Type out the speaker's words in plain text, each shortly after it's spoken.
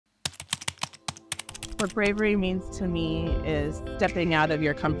What bravery means to me is stepping out of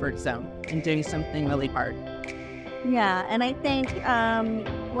your comfort zone and doing something really hard. Yeah, and I think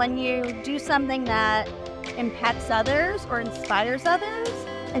when you do something that impacts others or inspires others,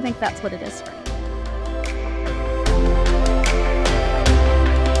 I think that's what it is for me.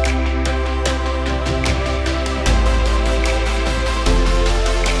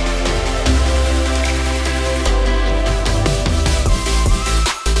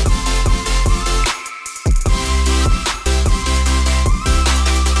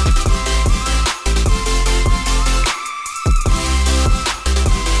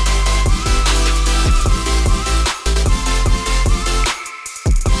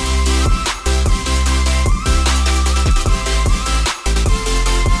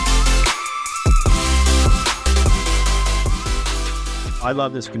 I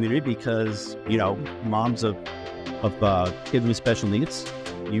love this community because, you know, moms of kids with special needs,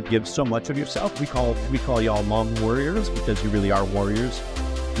 you give so much of yourself. We call y'all mom warriors because you really are warriors,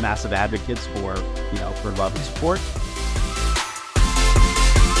 massive advocates for, you know, for love and support.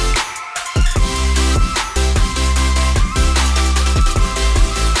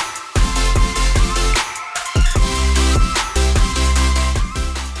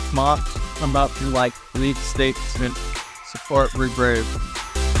 Moms, I'm about to lead statement. Support, be brave.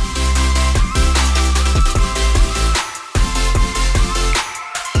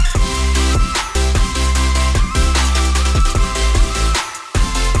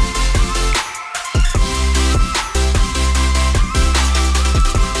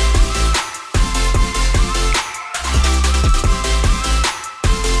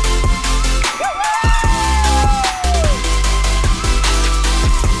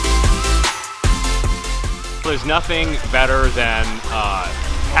 There's nothing better than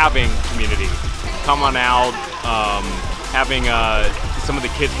having community. Come on out, having some of the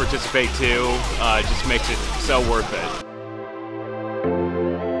kids participate too, just makes it so worth it.